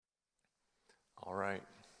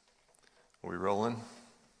Are we rolling?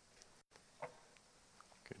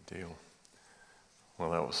 Good deal. Well,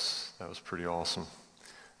 that was pretty awesome.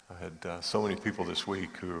 I had so many people this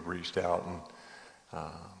week who have reached out and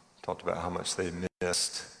talked about how much they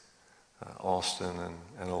missed Austin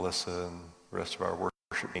and Alyssa and the rest of our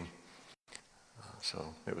worship team. So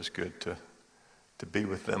it was good to be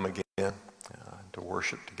with them again, to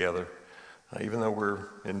worship together. Even though we're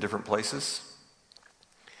in different places,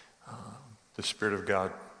 the Spirit of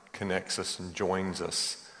God connects us and joins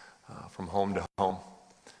us from home to home.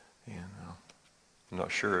 And I'm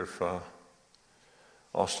not sure if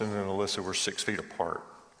Austin and Alyssa were 6 feet apart.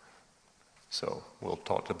 So we'll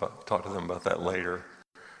talk to them about that later.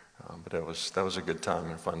 But that was a good time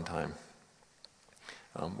and a fun time.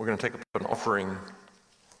 We're going to take up an offering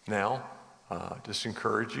now. Just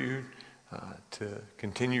encourage you to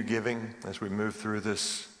continue giving as we move through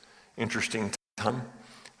this interesting time.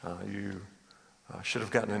 You should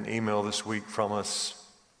have gotten an email this week from us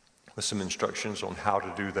with some instructions on how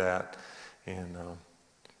to do that. And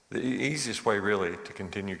the easiest way really to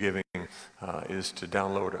continue giving is to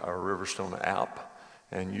download our Riverstone app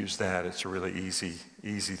and use that. It's a really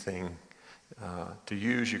easy thing to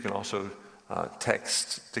use. You can also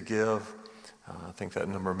text to give. I think that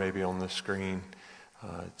number may be on the screen.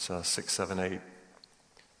 It's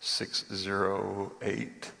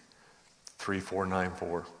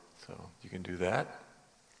 678-608-3494. So you can do that.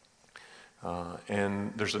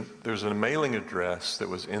 And there's a mailing address that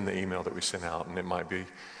was in the email that we sent out, and it might be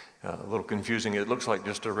a little confusing. It looks like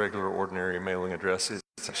just a regular, ordinary mailing address.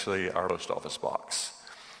 It's actually our post office box.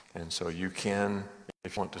 And so you can,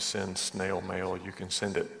 if you want to send snail mail, you can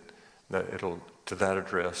send it to that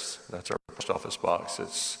address. That's our post office box.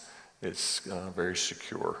 It's very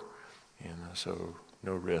secure, and so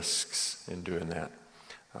no risks in doing that.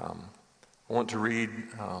 I want to read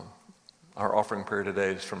our offering prayer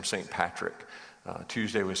today is from St. Patrick.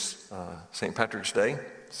 Tuesday was St. Patrick's Day,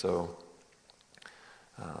 so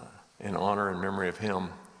in honor and memory of him,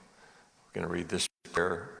 we're going to read this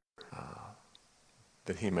prayer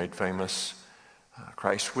that he made famous.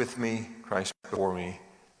 Christ with me, Christ before me,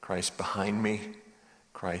 Christ behind me,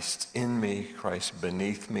 Christ in me, Christ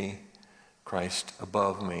beneath me, Christ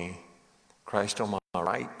above me, Christ on my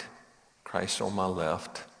right, Christ on my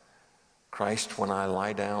left, Christ when I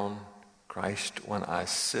lie down, Christ when I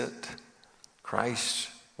sit, Christ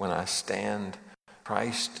when I stand,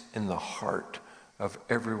 Christ in the heart of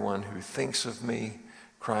everyone who thinks of me,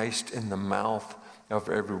 Christ in the mouth of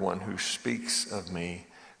everyone who speaks of me,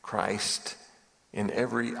 Christ in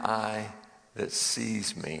every eye that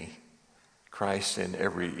sees me, Christ in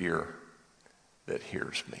every ear that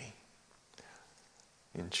hears me.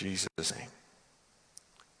 In Jesus' name,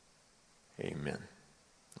 amen.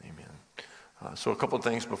 Amen. So a couple of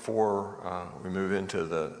things before we move into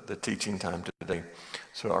the teaching time today.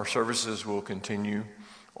 So our services will continue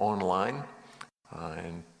online,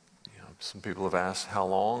 and some people have asked how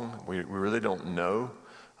long. We really don't know.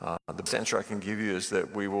 The best answer I can give you is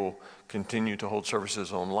that we will continue to hold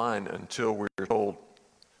services online until we're told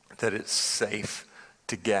that it's safe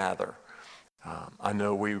to gather. I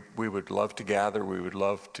know we would love to gather. We would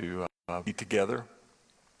love to be together.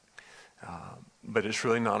 But it's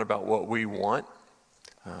really not about what we want.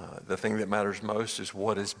 The thing that matters most is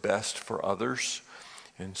what is best for others.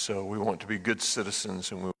 And so we want to be good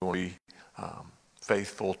citizens, and we want to be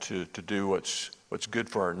faithful to do what's good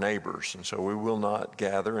for our neighbors. And so we will not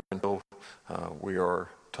gather until we are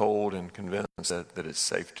told and convinced that it's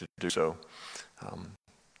safe to do so. A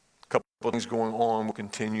couple of things going on will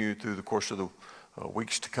continue through the course of the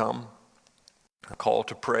weeks to come. A call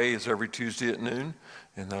to pray is every Tuesday at noon,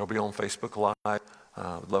 and that'll be on Facebook Live.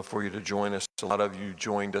 I'd love for you to join us. A lot of you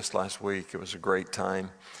joined us last week. It was a great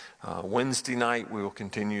time. Wednesday night, we will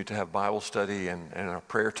continue to have Bible study and a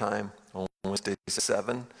prayer time on Wednesdays at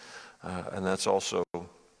 7, and that's also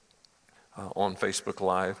on Facebook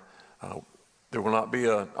Live. There will not be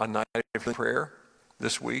a night of prayer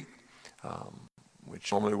this week,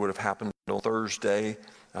 which normally would have happened on Thursday.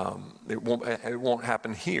 It won't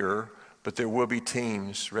happen here, but there will be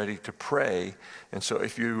teams ready to pray. And so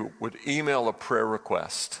if you would email a prayer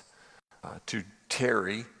request to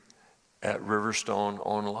Terry at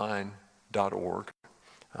riverstoneonline.org,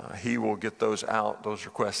 he will get those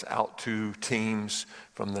requests out to teams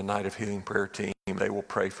from the Night of Healing prayer team. They will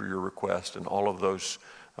pray for your request, and all of those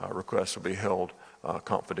requests will be held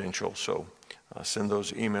confidential. So send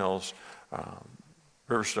those emails.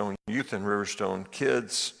 Riverstone Youth and Riverstone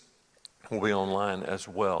Kids will be online as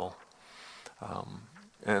well.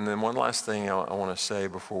 And then one last thing I want to say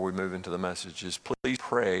before we move into the message is please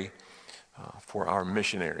pray for our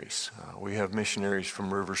missionaries. We have missionaries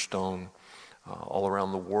from Riverstone all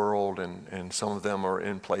around the world, and some of them are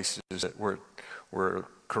in places where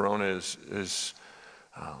corona is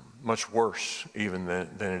much worse even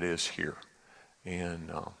than it is here.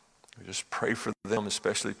 And just pray for them,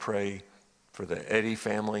 especially pray for the Eddy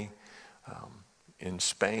family in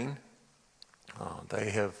Spain.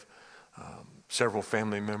 They have several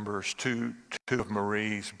family members, two of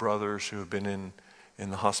Marie's brothers who have been in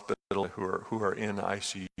the hospital, who are in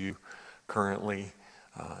ICU currently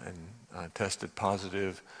and tested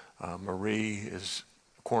positive. Marie is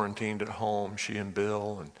quarantined at home, she and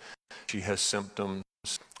Bill, and she has symptoms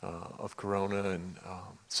of corona, and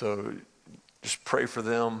so just pray for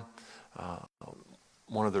them.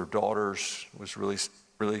 One of their daughters was really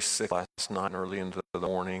sick last night and early into the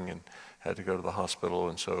morning and had to go to the hospital,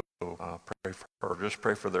 and so pray for her. Just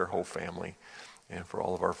pray for their whole family and for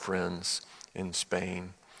all of our friends in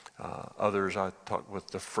Spain. Others, I talked with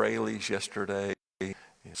the Fraleys yesterday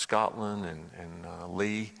in Scotland, and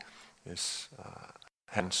Lee is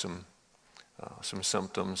having some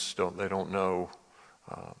symptoms. They don't know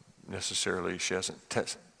necessarily. She hasn't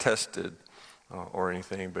tested or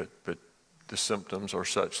anything, but the symptoms are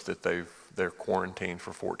such that they're quarantined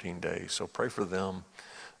for 14 days. So pray for them.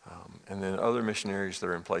 And then other missionaries that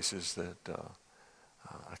are in places that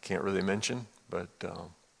I can't really mention, but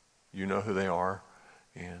you know who they are.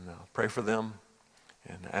 And pray for them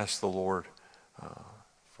and ask the Lord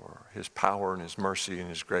for his power and his mercy and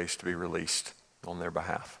his grace to be released on their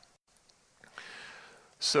behalf.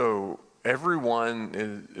 So everyone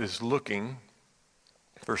is looking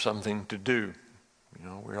for something to do. You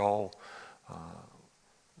know, we all,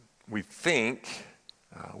 we think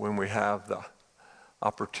when we have the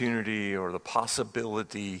opportunity or the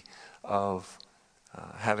possibility of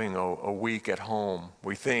having a week at home,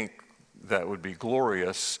 we think that would be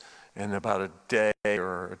glorious, and about a day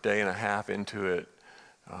or a day and a half into it,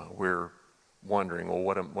 we're wondering, well,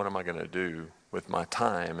 what am I going to do with my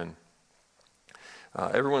time? And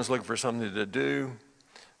everyone's looking for something to do,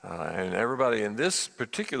 and everybody in this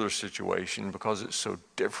particular situation, because it's so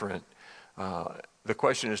different, the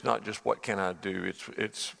question is not just what can I do,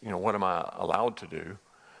 it's what am I allowed to do?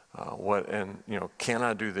 Can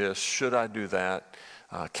I do this? Should I do that?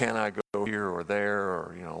 Can I go here or there?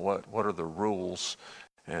 Or what are the rules?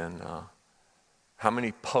 And how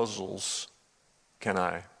many puzzles can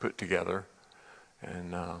I put together?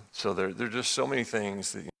 And so there are just so many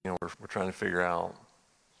things that we're trying to figure out,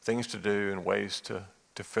 things to do and ways to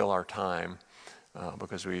fill our time,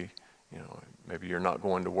 because maybe you're not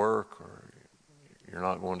going to work, or you're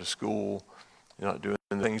not going to school, you're not doing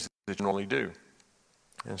the things that you normally do.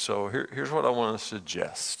 And so here's what I want to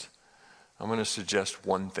suggest. I'm going to suggest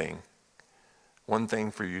one thing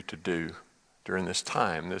for you to do during this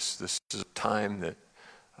time. This is a time that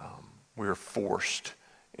we're forced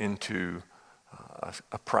into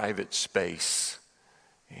a private space,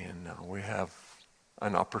 and we have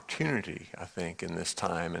an opportunity, I think, in this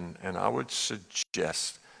time, and I would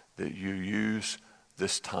suggest that you use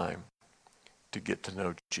this time to get to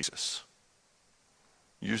know Jesus.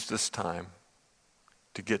 Use this time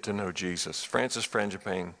to get to know Jesus. Francis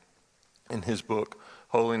Frangipane, in his book,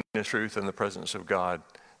 Holiness, Truth, and the Presence of God,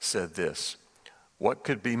 said this: what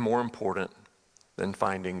could be more important than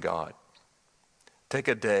finding God? Take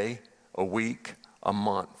a day, a week, a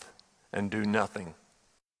month, and do nothing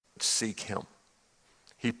but seek him.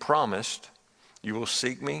 He promised, you will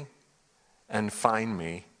seek me and find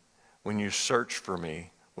me when you search for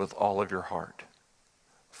me with all of your heart.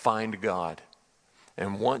 Find God.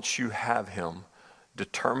 And once you have him,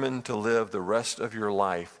 determine to live the rest of your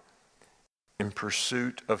life in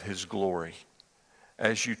pursuit of his glory.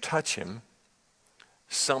 As you touch him,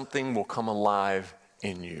 something will come alive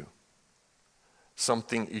in you.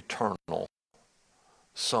 Something eternal.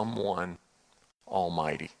 Someone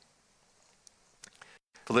almighty.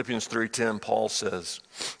 Philippians 3:10, Paul says,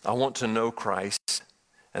 I want to know Christ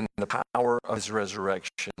and the power of his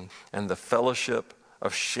resurrection and the fellowship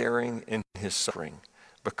of sharing in his suffering,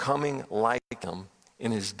 becoming like him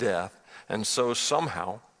in his death, and so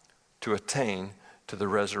somehow to attain to the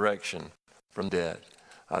resurrection from dead.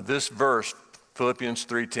 This verse, Philippians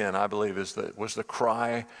 3:10, I believe was the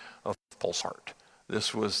cry of Paul's heart.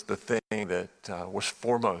 This was the thing that was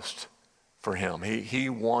foremost for him. He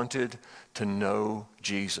wanted to know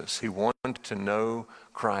Jesus. He wanted to know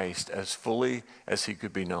Christ as fully as he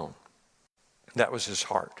could be known. That was his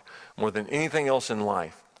heart. More than anything else in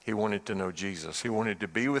life, he wanted to know Jesus. He wanted to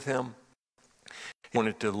be with him. He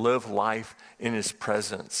wanted to live life in his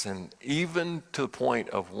presence, and even to the point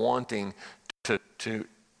of wanting to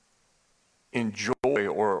enjoy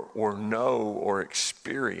or know or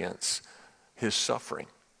experience his suffering.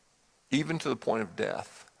 even to the point of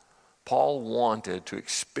death. Paul wanted to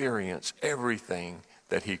experience everything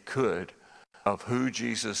that he could of who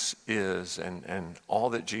Jesus is and all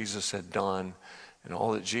that Jesus had done and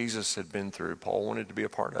all that Jesus had been through. Paul wanted to be a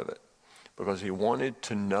part of it because he wanted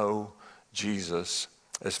to know Jesus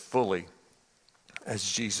as fully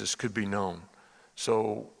as Jesus could be known.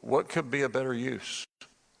 So what could be a better use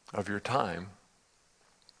of your time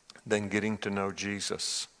than getting to know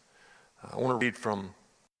Jesus? I want to read from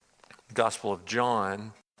the Gospel of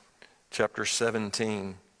John, chapter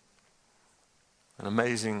 17. An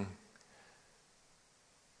amazing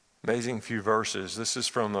few verses. This is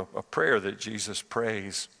from a prayer that Jesus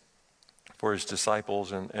prays for his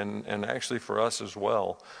disciples and actually for us as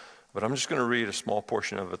well. But I'm just going to read a small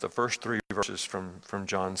portion of it, the first 3 verses from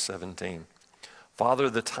John 17. Father,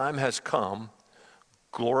 the time has come.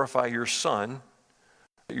 Glorify your Son,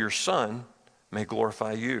 that your Son may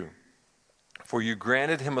glorify you. For you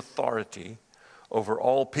granted him authority over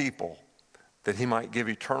all people, that he might give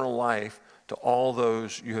eternal life to all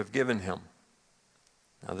those you have given him.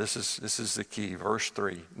 Now this is the key, verse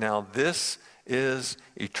 3. Now this is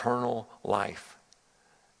eternal life,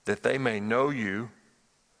 that they may know you,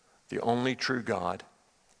 the only true God,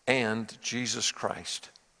 and Jesus Christ,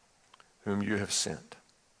 whom you have sent.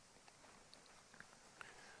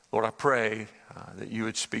 Lord, I pray that you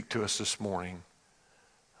would speak to us this morning,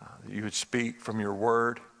 that you would speak from your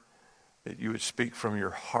word, that you would speak from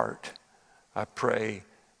your heart. I pray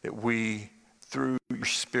that we, through your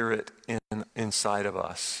Spirit inside of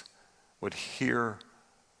us, would hear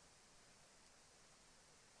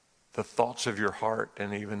the thoughts of your heart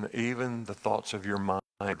and even the thoughts of your mind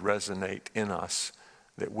resonate in us,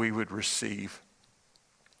 that we would receive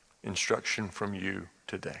instruction from you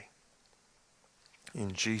today.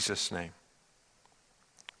 In Jesus' name,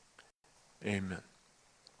 amen.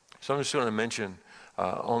 So I'm just going to mention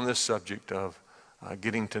on this subject of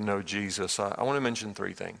getting to know Jesus, I want to mention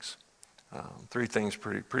 3 things. 3 things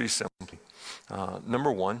pretty simply.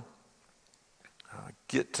 Number 1,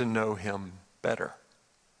 get to know him better.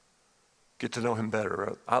 Get to know him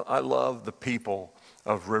better. I love the people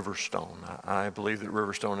of Riverstone. I believe that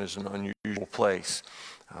Riverstone is an unusual place.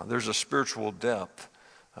 There's a spiritual depth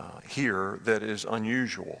here that is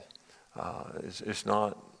unusual. It's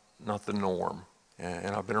not the norm.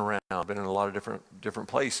 And I've been around. I've been in a lot of different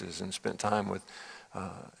places and spent time with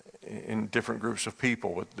in different groups of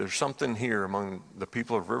people. But there's something here among the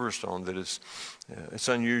people of Riverstone that is it's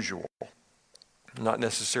unusual. Not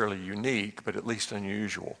necessarily unique, but at least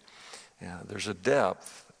unusual. There's a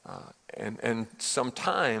depth, and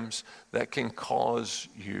sometimes that can cause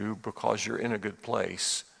you, because you're in a good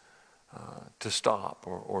place, to stop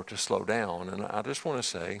or to slow down. And I just want to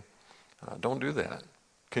say, don't do that.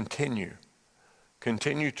 Continue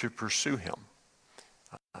to pursue him.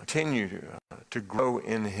 Continue to grow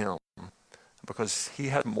in him, because he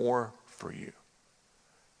has more for you.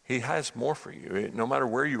 He has more for you. No matter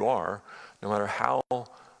where you are, no matter how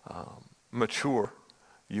mature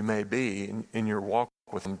you may be in your walk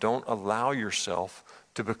with him, don't allow yourself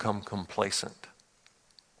to become complacent.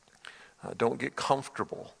 Don't get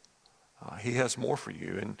comfortable. He has more for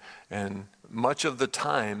you. And much of the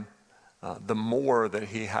time, the more that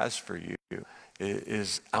he has for you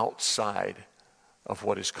is outside of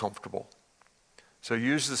what is comfortable. So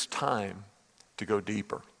use this time to go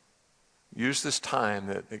deeper. Use this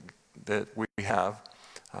time that we have.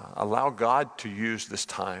 Allow God to use this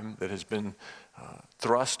time that has been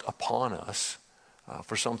thrust upon us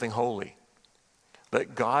for something holy.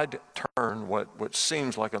 Let God turn what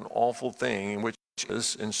seems like an awful thing, which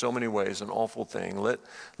is in so many ways an awful thing.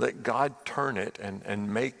 Let God turn it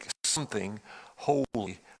and make something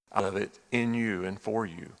holy out of it in you and for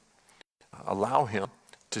you. Allow him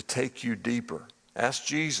to take you deeper. Ask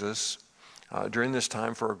Jesus during this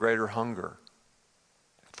time for a greater hunger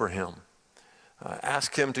for him.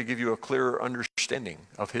 Ask him to give you a clearer understanding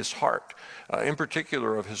of his heart, in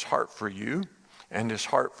particular of his heart for you and his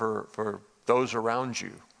heart for those around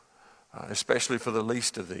you, especially for the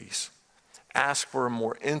least of these. Ask for a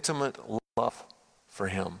more intimate love for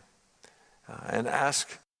him, and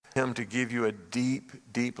ask him to give you a deep,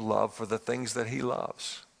 deep love for the things that he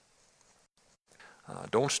loves.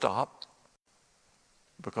 Don't stop,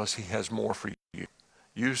 because he has more for you.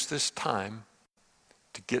 Use this time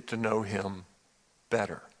to get to know him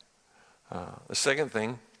better. The second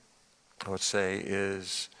thing I would say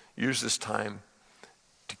is use this time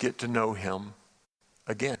to get to know him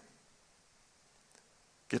again.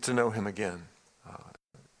 Get to know him again.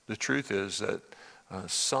 The truth is that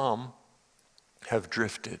some have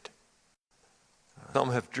drifted.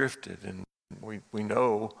 Some have drifted, and we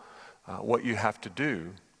know what you have to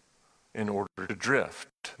do in order to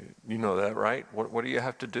drift. You know that, right? What do you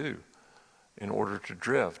have to do in order to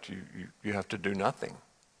drift? You have to do nothing.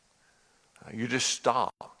 You just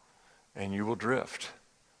stop and you will drift.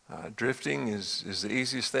 Drifting is the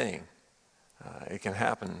easiest thing. It can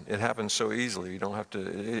happen. It happens so easily. You don't have to,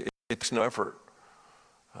 it takes no effort.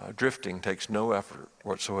 Drifting takes no effort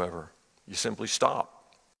whatsoever. You simply stop.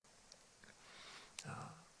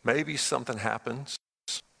 Maybe something happens.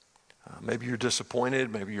 Maybe you're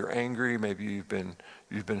disappointed. Maybe you're angry. Maybe you've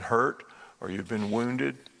been hurt or you've been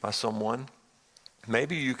wounded by someone.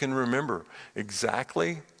 Maybe you can remember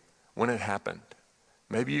exactly when it happened.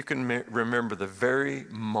 Maybe you can remember the very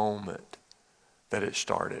moment that it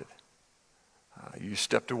started. You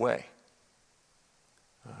stepped away,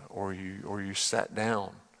 or you sat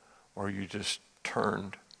down, or you just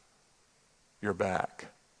turned your back.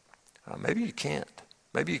 Maybe you can't.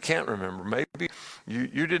 Maybe you can't remember. Maybe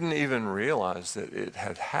you didn't even realize that it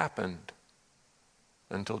had happened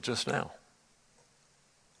until just now.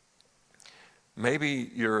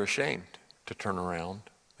 Maybe you're ashamed to turn around.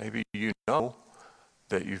 Maybe you know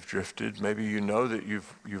that you've drifted. Maybe you know that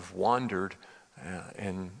you've wandered,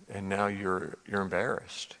 and now you're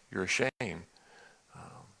embarrassed. You're ashamed.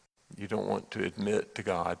 You don't want to admit to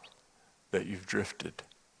God that you've drifted.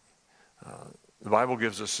 The Bible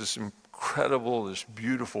gives us this incredible, this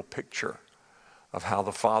beautiful picture of how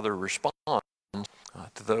the Father responds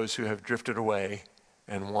to those who have drifted away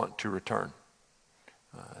and want to return.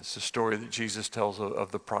 It's the story that Jesus tells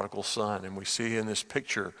of the prodigal son, and we see in this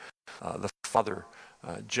picture the Father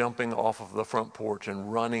jumping off of the front porch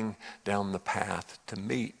and running down the path to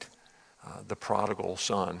meet the prodigal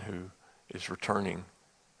son who is returning,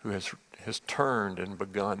 who has turned and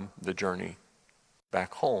begun the journey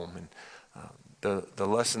back home. And the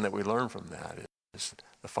lesson that we learn from that is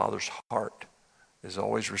the Father's heart is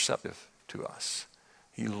always receptive to us.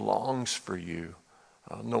 He longs for you,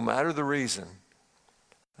 no matter the reason,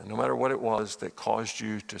 and no matter what it was that caused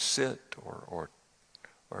you to sit or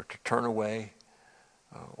to turn away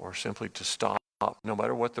or simply to stop. No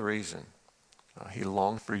matter what the reason, he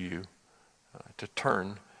longed for you to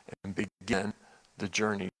turn and begin the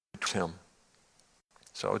journey to him.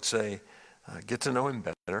 So I would say, get to know him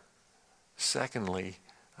better. Secondly,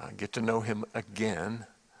 get to know him again.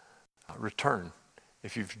 Return.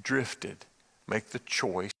 If you've drifted, make the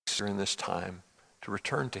choice during this time to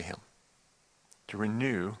return to him, to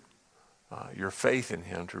renew your faith in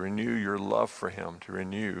him, to renew your love for him, to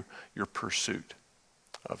renew your pursuit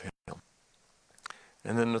of him.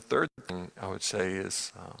 And then the third thing I would say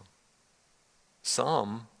is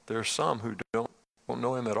there are some who don't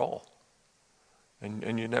know him at all,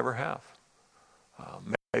 and you never have.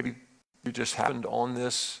 Maybe you just happened on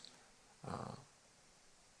this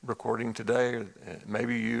recording today, or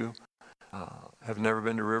maybe you have never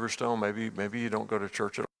been to Riverstone. Maybe you don't go to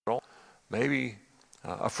church at all. Maybe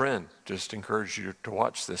a friend just encouraged you to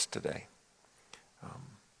watch this today.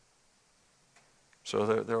 So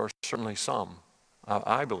there are certainly some,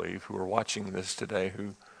 I believe, who are watching this today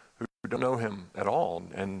who don't know him at all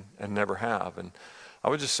and never have. And I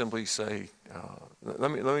would just simply say,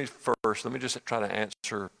 let me just try to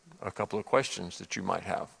answer a couple of questions that you might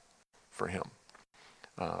have for him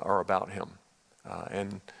or about him.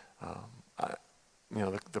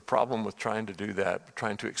 The problem with trying to do that,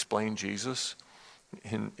 trying to explain Jesus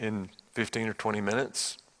in 15 or 20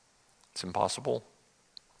 minutes, it's impossible.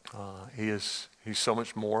 He's so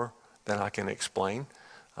much more than I can explain,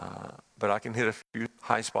 but I can hit a few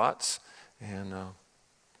high spots, and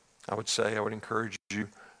I would encourage you,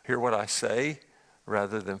 hear what I say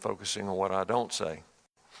rather than focusing on what I don't say.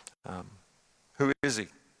 Who is he?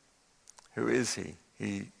 Who is he?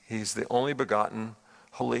 He's the only begotten,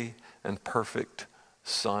 holy, and perfect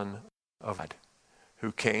Son of God,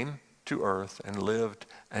 who came to earth and lived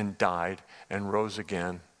and died and rose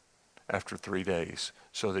again after 3 days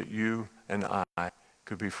so that you and I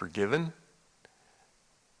could be forgiven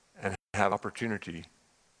and have opportunity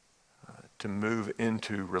to move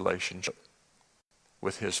into relationship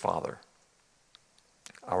with his Father,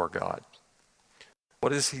 our God.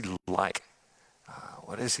 What is he like?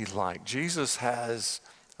 What is he like? Jesus has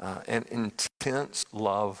an intense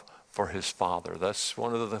love for his Father. That's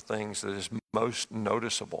one of the things that is most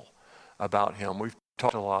noticeable about him. We've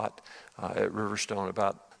talked a lot at Riverstone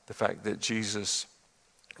about the fact that Jesus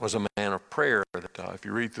was a man of prayer. That if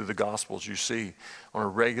you read through the Gospels, you see on a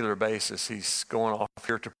regular basis he's going off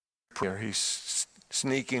here to prayer. He's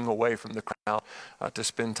sneaking away from the crowd to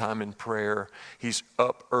spend time in prayer. He's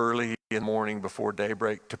up early in the morning before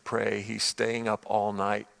daybreak to pray. He's staying up all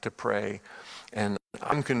night to pray. And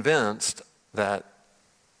I'm convinced that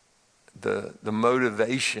the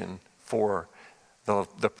motivation for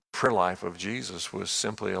the prayer life of Jesus was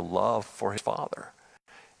simply a love for his Father.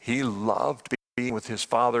 He loved being with his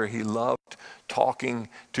Father. He loved talking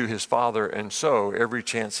to his Father. And so every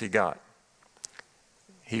chance he got,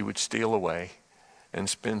 he would steal away and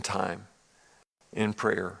spend time in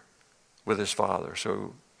prayer with his Father.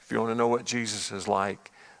 So if you want to know what Jesus is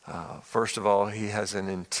like, first of all, he has an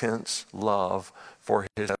intense love for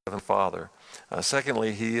his Heavenly Father.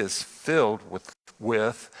 Secondly, he is filled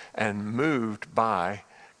with and moved by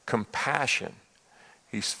compassion.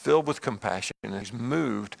 He's filled with compassion and he's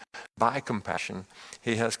moved by compassion.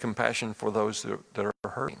 He has compassion for those that are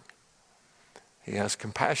hurting. He has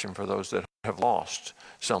compassion for those that have lost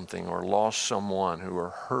something or lost someone, who are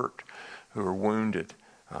hurt, who are wounded.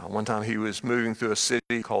 One time he was moving through a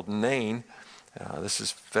city called Nain. This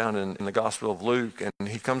is found in the Gospel of Luke, and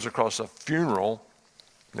he comes across a funeral.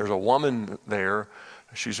 There's a woman there.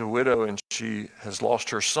 She's a widow, and she has lost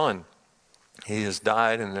her son. He has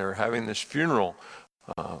died, and they're having this funeral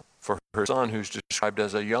for her son, who's described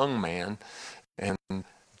as a young man. And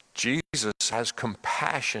Jesus has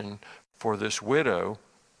compassion for this widow,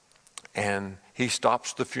 and he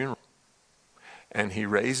stops the funeral. And he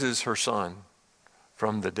raises her son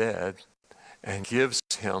from the dead and gives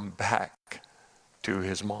him back to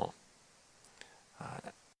his mom.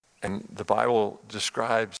 And the Bible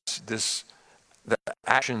describes the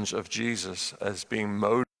actions of Jesus as being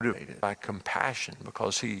motivated by compassion,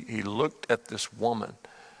 because he looked at this woman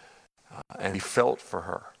and he felt for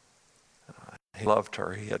her. He loved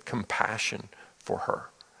her. He had compassion for her.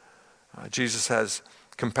 Jesus has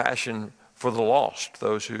compassion for the lost,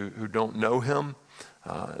 those who don't know him,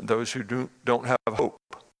 those who don't have hope.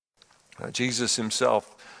 Jesus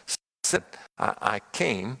himself said, I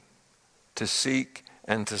came to seek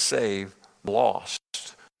and to save the lost.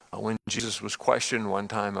 When Jesus was questioned one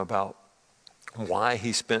time about why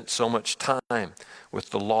he spent so much time with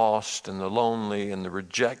the lost and the lonely and the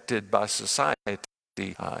rejected by society,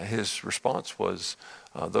 his response was,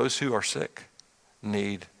 those who are sick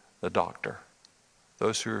need the doctor.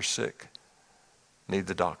 Those who are sick need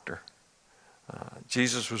the doctor.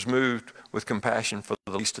 Jesus was moved with compassion for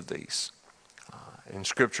the least of these. In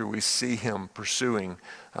Scripture, we see him pursuing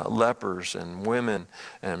lepers and women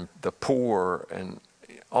and the poor and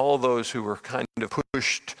all those who were kind of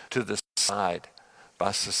pushed to the side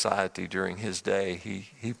by society during his day.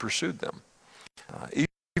 He pursued them. Even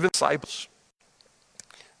disciples,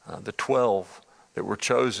 the 12 that were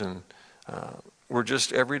chosen, were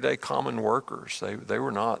just everyday common workers. They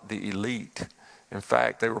were not the elite. In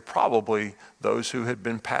fact, they were probably those who had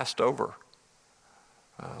been passed over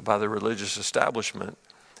by the religious establishment.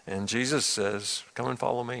 And Jesus says, come and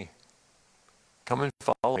follow me. Come and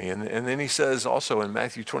follow me. And then he says also in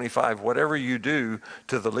Matthew 25, whatever you do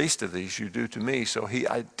to the least of these, you do to me. So he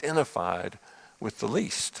identified with the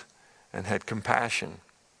least and had compassion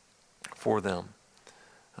for them.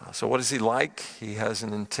 So what is he like? He has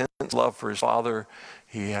an intense love for his Father.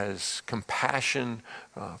 He has compassion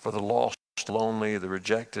for the lost, the lonely, the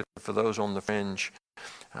rejected, for those on the fringe.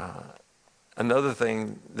 Another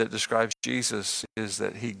thing that describes Jesus is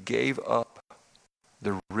that he gave up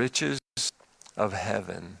the riches of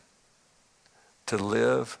heaven to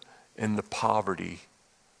live in the poverty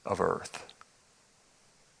of earth.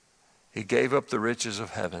 He gave up the riches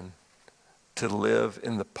of heaven to live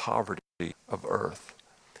in the poverty of earth.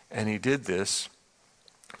 And he did this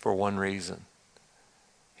for one reason.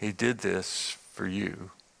 He did this for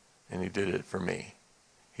you, and he did it for me.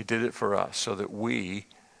 He did it for us so that we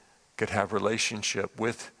could have relationship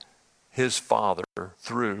with his Father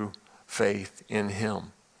through faith in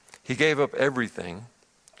him. He gave up everything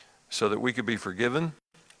so that we could be forgiven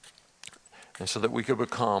and so that we could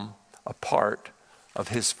become a part of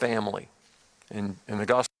his family. In the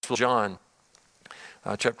Gospel of John,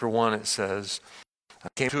 chapter 1, it says, "He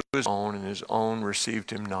came to his own, and his own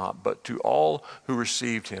received him not. But to all who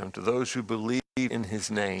received him, to those who believed in his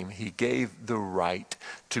name, he gave the right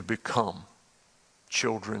to become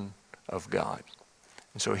children of God."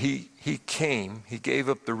 And so he came, he gave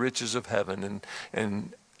up the riches of heaven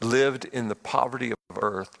and lived in the poverty of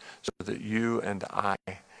earth so that you and I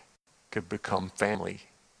could become family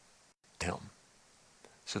to him,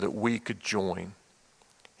 so that we could join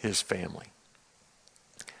his family.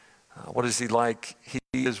 What is he like? He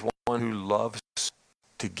is one who loves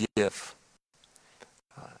to give.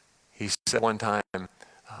 He said one time,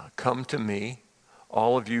 "Come to me,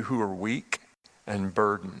 all of you who are weak and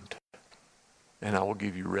burdened, and I will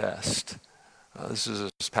give you rest." This is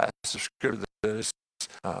a passage of scripture that is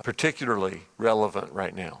particularly relevant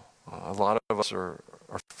right now. A lot of us are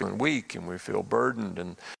feeling weak, and we feel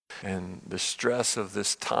burdened, and the stress of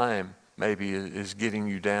this time maybe is getting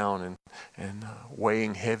you down and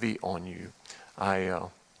weighing heavy on you. I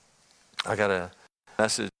got a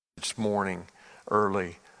message this morning,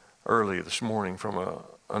 early this morning, from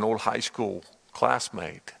an old high school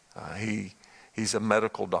classmate. He's a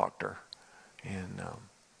medical doctor, and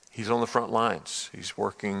he's on the front lines. He's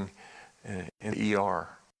working in the ER,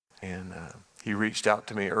 and he reached out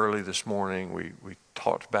to me early this morning. We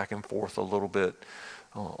talked back and forth a little bit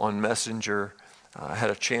on Messenger. I had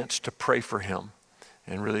a chance to pray for him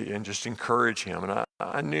and just encourage him. And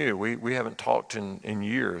I knew, we haven't talked in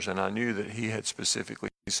years, and I knew that he had specifically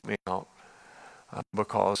sent me out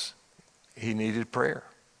because he needed prayer.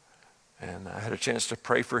 And I had a chance to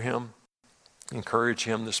pray for him, encourage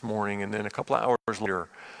him this morning, and then a couple of hours later,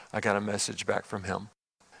 I got a message back from him.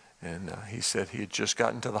 And he said he had just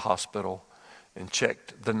gotten to the hospital and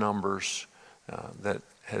checked the numbers that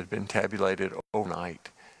had been tabulated overnight.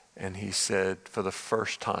 And he said, for the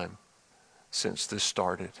first time since this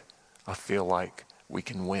started, I feel like we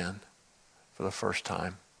can win for the first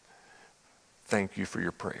time. Thank you for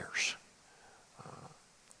your prayers.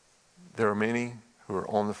 There are many who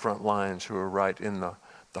are on the front lines who are right in the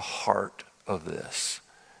heart of this.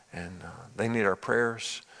 And they need our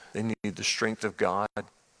prayers. They need the strength of God.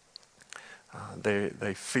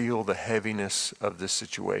 They feel the heaviness of this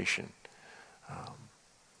situation.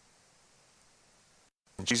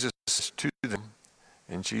 And Jesus says to them,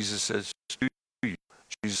 and Jesus says to you,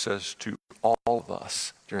 Jesus says to all of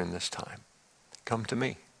us during this time, come to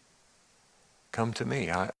me. Come to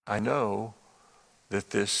me. I know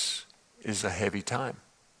that this is a heavy time.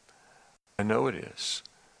 I know it is.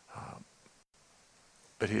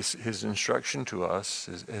 But his instruction to us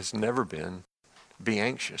has never been, be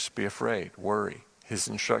anxious, be afraid, worry. His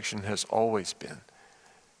instruction has always been,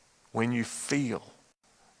 when you feel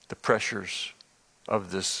the pressures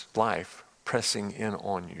of this life pressing in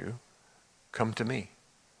on you, come to me.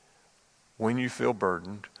 When you feel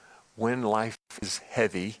burdened, when life is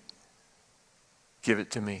heavy, give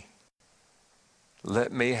it to me.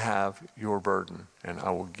 Let me have your burden, and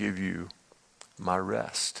I will give you my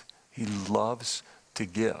rest. He loves to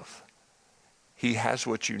give. He has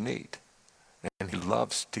what you need, and he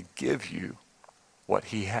loves to give you what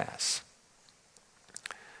he has.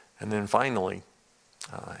 And then finally,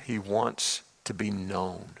 he wants to be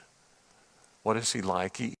known. What is he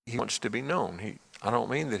like? He wants to be known. I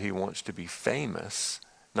don't mean that he wants to be famous,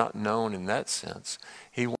 not known in that sense.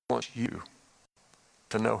 He wants you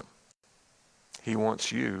to know him. He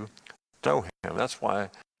wants you to know him. That's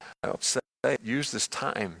why I would say use this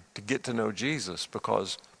time to get to know Jesus,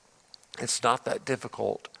 because it's not that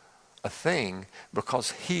difficult a thing,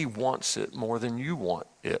 because he wants it more than you want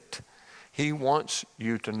it. He wants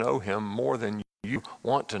you to know him more than you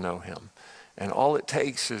want to know him. And all it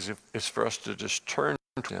takes is for us to just turn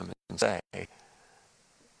to him and say,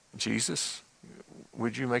 Jesus,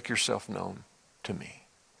 would you make yourself known to me?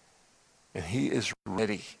 And he is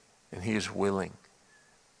ready and he is willing,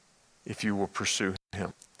 if you will pursue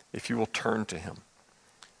him, if you will turn to him.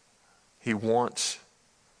 He wants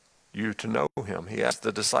you to know him. He asked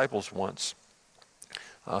the disciples once,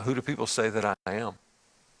 who do people say that I am?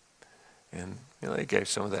 And they gave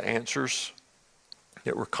some of the answers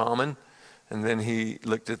that were common. And then he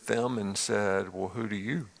looked at them and said, well, who do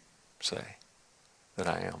you say that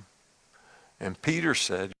I am? And Peter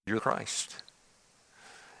said, you're Christ.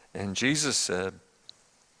 And Jesus said,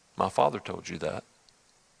 my Father told you that.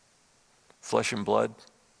 Flesh and blood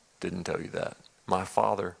didn't tell you that. My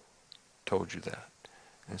Father told you that.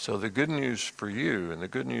 And so the good news for you and the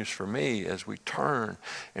good news for me, as we turn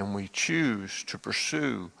and we choose to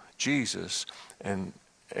pursue Jesus and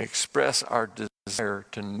express our desire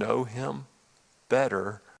to know him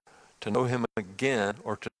better, to know him again,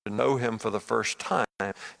 or to know him for the first time,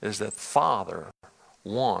 is that Father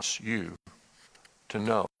wants you to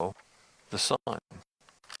know the Son.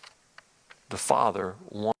 The Father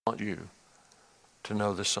wants you to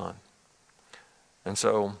know the Son. And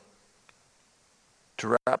so,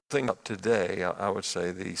 to wrap things up today, I would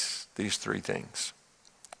say these three things.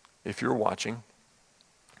 If you're watching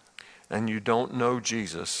and you don't know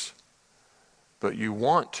Jesus, but you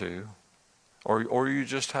want to, or you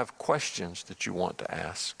just have questions that you want to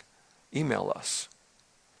ask, email us.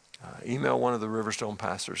 Email one of the Riverstone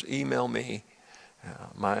pastors. Email me.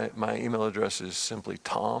 My email address is simply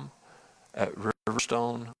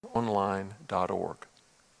tom@riverstoneonline.org.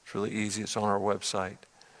 It's really easy. It's on our website.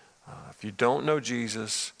 If you don't know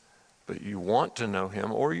Jesus, but you want to know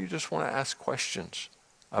him, or you just want to ask questions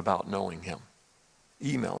about knowing him,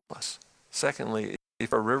 email us. Secondly,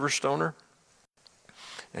 if you're a Riverstoner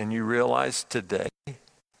and you realize today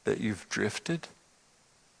that you've drifted,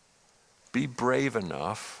 be brave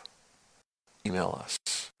enough, email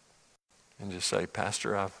us and just say,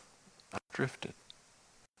 Pastor, I've drifted,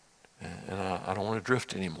 and I don't want to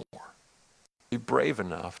drift anymore. Be brave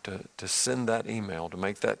enough to send that email, to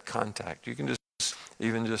make that contact. You can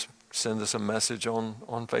just send us a message on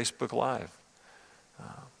Facebook Live.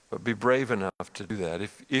 But be brave enough to do that.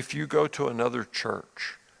 If you go to another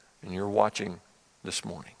church and you're watching this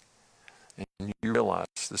morning and you realize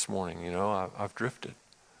this morning, I've drifted,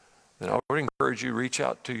 then I would encourage you, reach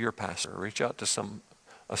out to your pastor, reach out to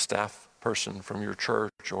a staff person from your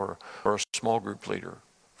church or a small group leader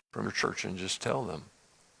from your church and just tell them,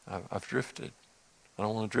 I've drifted. I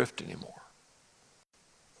don't want to drift anymore.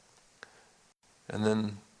 And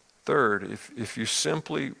then third, if you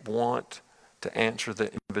simply want to answer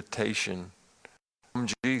the invitation from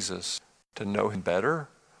Jesus to know him better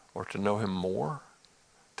or to know him more,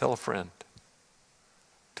 tell a friend.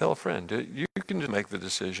 Tell a friend. You can just make the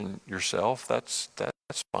decision yourself. That's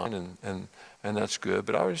fine and that's good.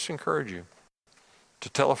 But I would just encourage you to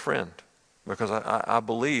tell a friend, because I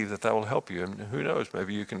believe that will help you. And who knows,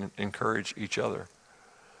 maybe you can encourage each other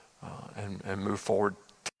and move forward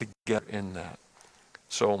together in that.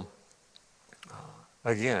 So,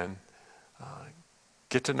 again,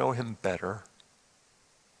 get to know him better.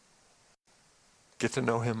 Get to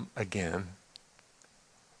know him again.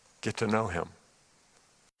 Get to know him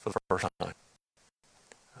for the first time.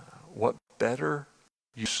 What better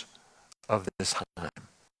use of this time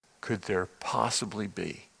could there possibly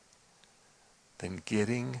be than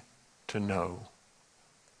getting to know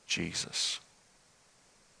Jesus?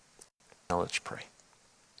 Now let's pray.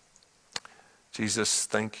 Jesus,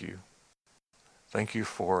 thank you. Thank you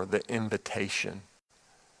for the invitation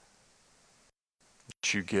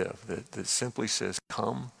that you give that simply says,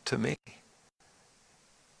 come to me.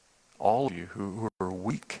 All of you who are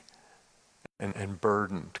weak and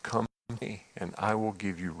burdened, come to me and I will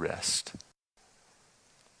give you rest.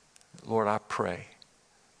 Lord, I pray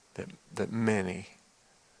that many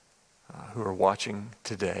who are watching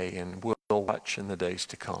today and will watch in the days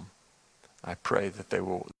to come, I pray that they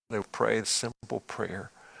will pray a simple prayer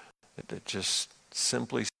that just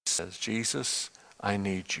simply says, Jesus, I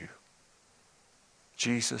need you.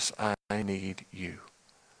 Jesus, I need you.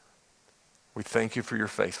 We thank you for your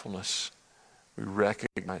faithfulness. We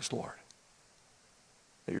recognize, Lord,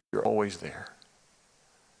 that you're always there.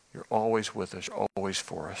 You're always with us. You're always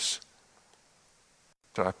for us.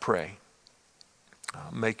 So I pray,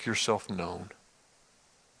 make yourself known.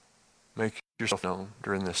 Make yourself known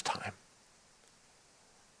during this time.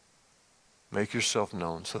 Make yourself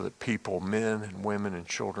known so that people, men and women and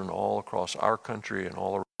children all across our country and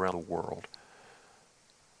all around the world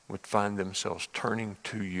would find themselves turning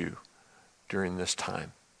to you during this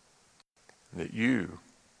time. That you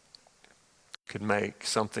could make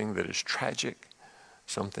something that is tragic,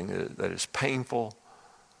 something that is painful,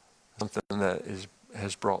 something that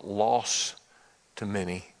has brought loss to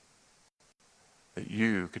many, that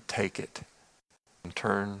you could take it and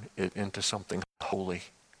turn it into something holy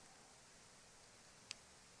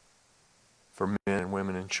for men and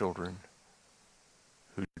women and children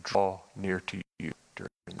who draw near to you during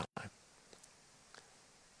the time.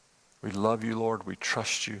 We love you, Lord. We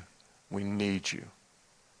trust you. We need you.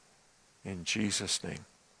 In Jesus' name,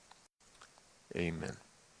 amen.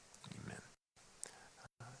 Amen.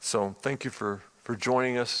 So thank you for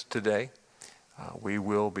joining us today. We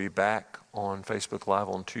will be back on Facebook Live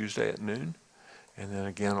on Tuesday at noon, and then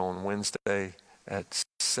again on Wednesday at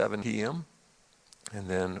 7 p.m., and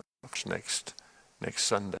then next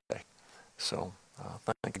Sunday. So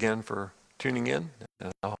thank again for tuning in,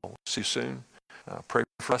 and I'll see you soon. Pray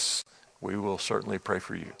for us. We will certainly pray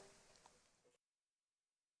for you.